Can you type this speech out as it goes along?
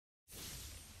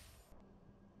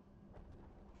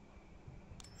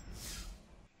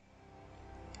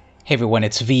Hey everyone,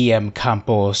 it's VM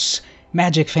Campos,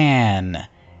 Magic Fan.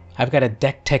 I've got a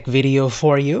deck tech video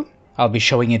for you. I'll be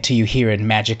showing it to you here in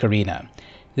Magic Arena.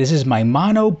 This is my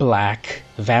mono black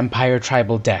Vampire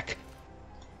Tribal deck.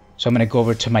 So I'm going to go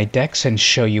over to my decks and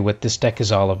show you what this deck is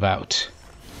all about.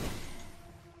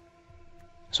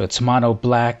 So it's mono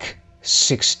black,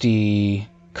 60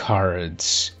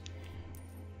 cards.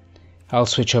 I'll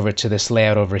switch over to this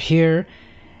layout over here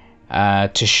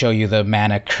to show you the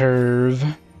mana curve.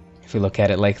 If you look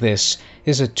at it like this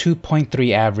is a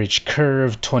 2.3 average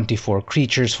curve, 24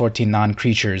 creatures, 14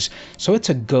 non-creatures. So it's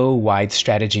a go-wide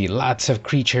strategy. Lots of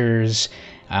creatures,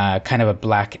 kind of a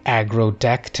black aggro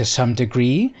deck to some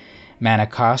degree. Mana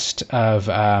cost of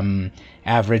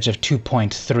average of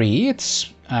 2.3.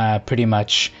 It's pretty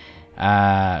much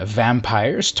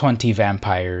vampires, 20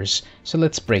 vampires. So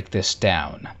let's break this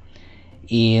down.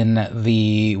 In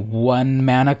the 1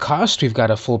 mana cost, we've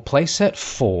got a full playset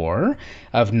 4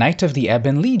 of Knight of the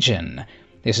Ebon Legion.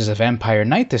 This is a Vampire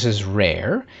Knight. This is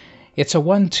rare. It's a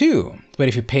 1/2, but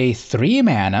if you pay 3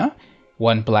 mana,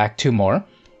 1 black, 2 more,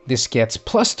 this gets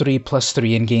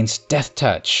 +3/+3 and gains Death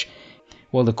Touch.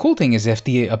 Well, the cool thing is if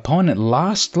the opponent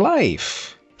lost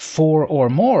life 4 or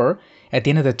more, at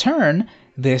the end of the turn,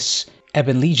 this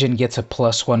Ebon Legion gets a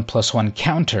 +1/+1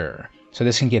 counter. So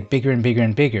this can get bigger and bigger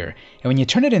and bigger. And when you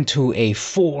turn it into a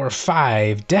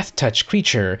 4/5 Death Touch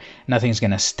creature, nothing's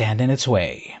going to stand in its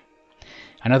way.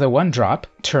 Another 1-drop,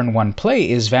 turn 1 play,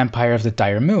 is Vampire of the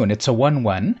Dire Moon. It's a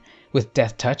 1/1 with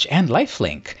Death Touch and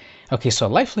Lifelink. Okay, so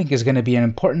Lifelink is going to be an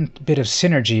important bit of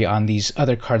synergy on these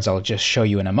other cards I'll just show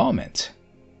you in a moment.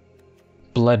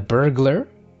 Blood Burglar.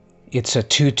 It's a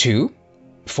 2/2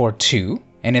 for 2.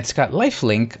 And it's got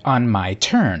lifelink on my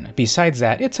turn. Besides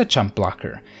that, it's a chump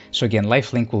blocker. So again,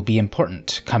 lifelink will be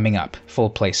important coming up, full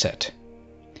playset.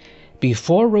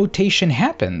 Before rotation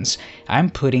happens, I'm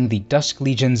putting the Dusk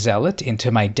Legion Zealot into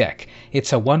my deck.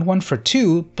 It's a 1/1 for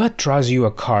 2, but draws you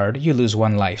a card, you lose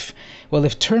 1 life. Well,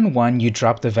 if turn 1 you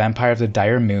drop the Vampire of the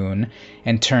Dire Moon,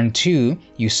 and turn 2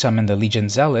 you summon the Legion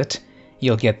Zealot,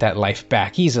 you'll get that life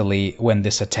back easily when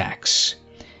this attacks.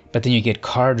 But then you get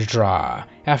card draw.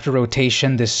 After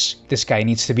rotation, this guy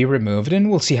needs to be removed, and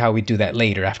we'll see how we do that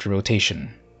later after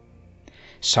rotation.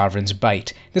 Sovereign's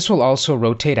Bite. This will also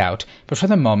rotate out, but for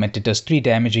the moment it does 3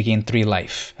 damage, you gain 3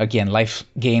 life. Again, life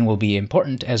gain will be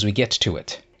important as we get to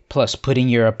it. Plus, putting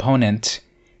your opponent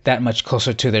that much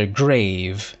closer to their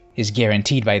grave is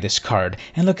guaranteed by this card.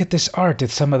 And look at this art,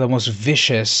 it's some of the most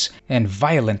vicious and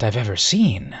violent I've ever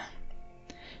seen.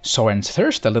 Sorin's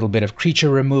Thirst, a little bit of creature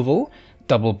removal.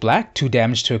 Double black, 2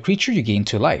 damage to a creature, you gain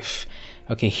 2 life.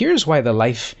 Okay, here's why the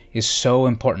life is so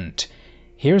important.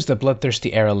 Here's the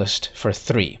Bloodthirsty Aerialist for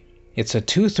 3. It's a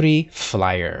 2/3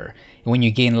 flyer. When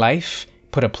you gain life,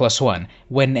 put a +1.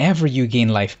 Whenever you gain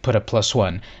life, put a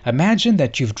 +1. Imagine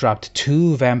that you've dropped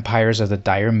 2 Vampires of the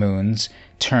Dire Moons,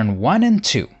 turn 1 and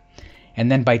 2. And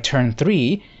then by turn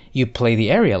 3, you play the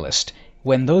Aerialist.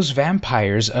 When those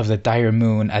Vampires of the Dire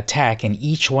Moon attack and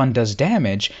each one does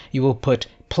damage, you will put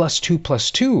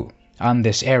 +2/+2 on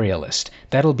this Aerialist.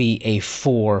 That'll be a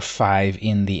 4/5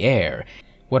 in the air.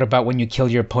 What about when you kill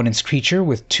your opponent's creature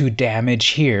with 2 damage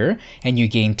here and you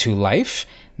gain 2 life?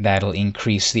 That'll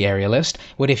increase the Aerialist.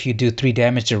 What if you do 3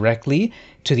 damage directly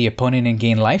to the opponent and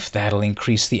gain life? That'll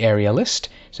increase the Aerialist.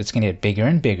 So it's going to get bigger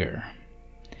and bigger.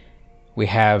 We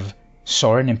have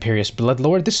Sorin, Imperious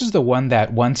Bloodlord. This is the one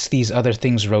that once these other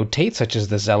things rotate, such as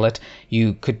the Zealot,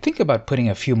 you could think about putting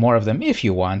a few more of them if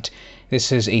you want.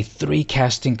 This is a 3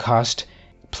 casting cost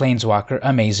Planeswalker.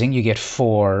 Amazing. You get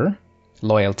 4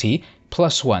 loyalty.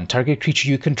 +1. Target creature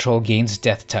you control gains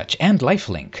Death Touch and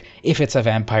Lifelink. If it's a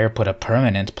vampire, put a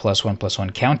permanent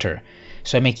 +1/+1 counter.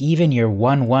 So I make even your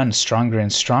 1/1 stronger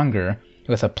and stronger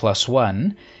with a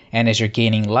 +1. And as you're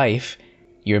gaining life,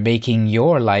 you're making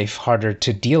your life harder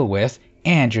to deal with,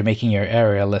 and you're making your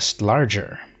Aerialist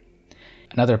larger.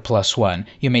 Another +1.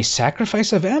 You may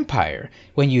sacrifice a vampire.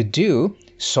 When you do,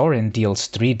 Sorin deals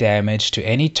 3 damage to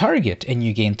any target, and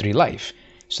you gain 3 life.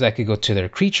 So that could go to their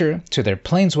creature, to their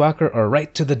planeswalker, or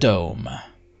right to the dome.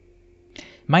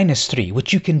 -3,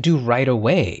 which you can do right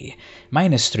away.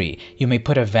 -3, you may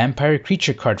put a vampire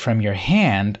creature card from your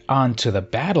hand onto the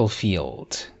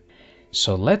battlefield.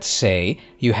 So let's say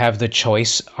you have the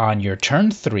choice on your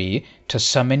turn 3 to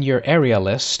summon your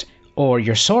Aerialist or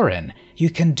your Sorin. You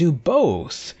can do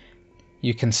both.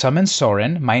 You can summon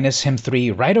Sorin, minus him 3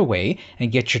 right away,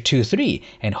 and get your 2/3.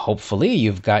 And hopefully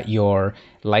you've got your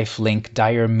Lifelink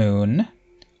Dire Moon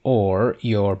or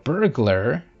your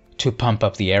Burglar to pump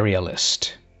up the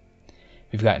Aerialist.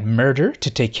 We've got Murder to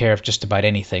take care of just about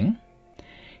anything.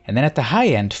 And then at the high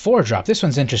end, 4-drop. This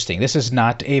one's interesting. This is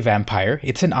not a vampire.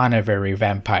 It's an honorary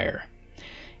vampire.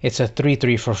 It's a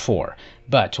 3/3 for 4.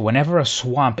 But whenever a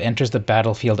swamp enters the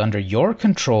battlefield under your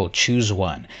control, choose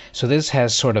one. So this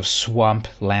has sort of swamp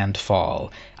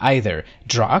landfall. Either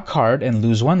draw a card and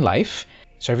lose 1 life.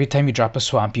 So every time you drop a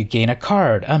swamp, you gain a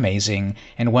card. Amazing.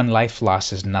 And 1 life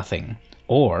loss is nothing.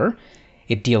 Or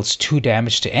it deals 2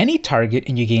 damage to any target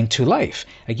and you gain 2 life.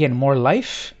 Again, more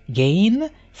life gain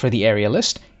for the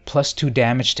aerialist, plus 2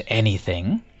 damage to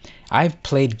anything. I've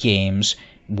played games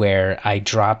where I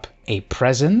drop a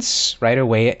presence right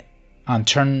away on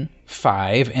turn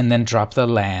 5 and then drop the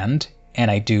land and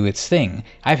I do its thing.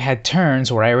 I've had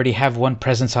turns where I already have 1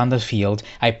 presence on the field,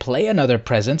 I play another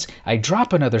presence, I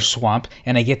drop another swamp,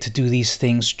 and I get to do these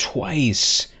things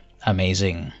twice.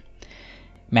 Amazing.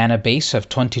 Mana base of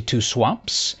 22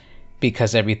 swamps,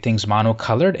 because everything's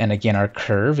monocolored, and again our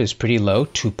curve is pretty low,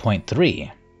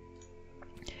 2.3.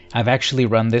 I've actually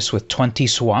run this with 20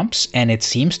 swamps, and it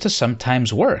seems to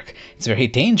sometimes work. It's very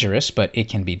dangerous, but it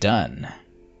can be done.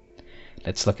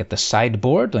 Let's look at the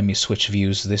sideboard. Let me switch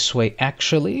views this way,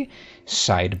 actually.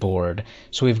 Sideboard.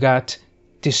 So we've got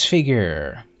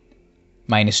Disfigure.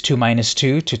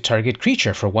 -2/-2 to target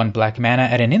creature for 1 black mana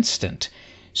at an instant.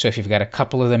 So if you've got a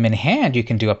couple of them in hand, you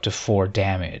can do up to 4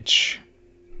 damage.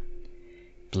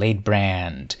 Blade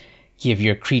Brand. Give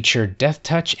your creature Death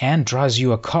Touch and draws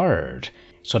you a card.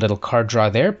 So a little card draw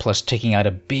there, plus taking out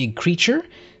a big creature,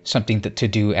 something to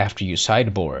do after you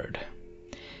sideboard.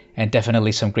 And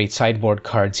definitely some great sideboard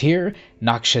cards here.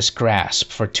 Noxious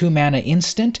Grasp. For 2 mana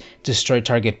instant, destroy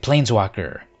target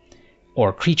planeswalker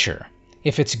or creature,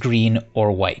 if it's green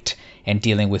or white. And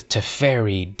dealing with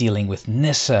Teferi, dealing with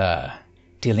Nissa,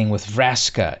 dealing with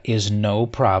Vraska is no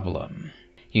problem.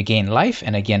 You gain life,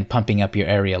 and again pumping up your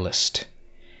aerialist.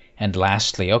 And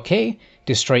lastly, okay,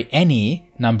 destroy any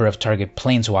number of target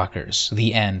planeswalkers,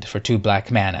 the end, for 2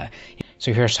 black mana.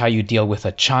 So here's how you deal with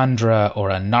a Chandra or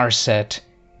a Narset,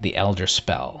 the Elder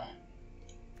Spell.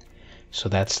 So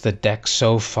that's the deck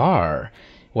so far.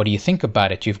 What do you think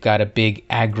about it? You've got a big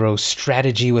aggro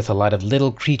strategy with a lot of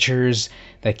little creatures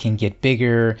that can get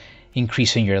bigger,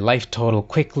 increasing your life total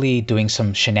quickly, doing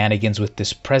some shenanigans with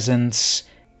this presence.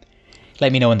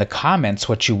 Let me know in the comments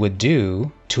what you would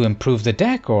do to improve the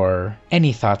deck, or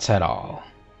any thoughts at all.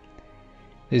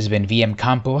 This has been VM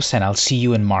Campos, and I'll see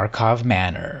you in Markov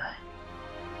Manor.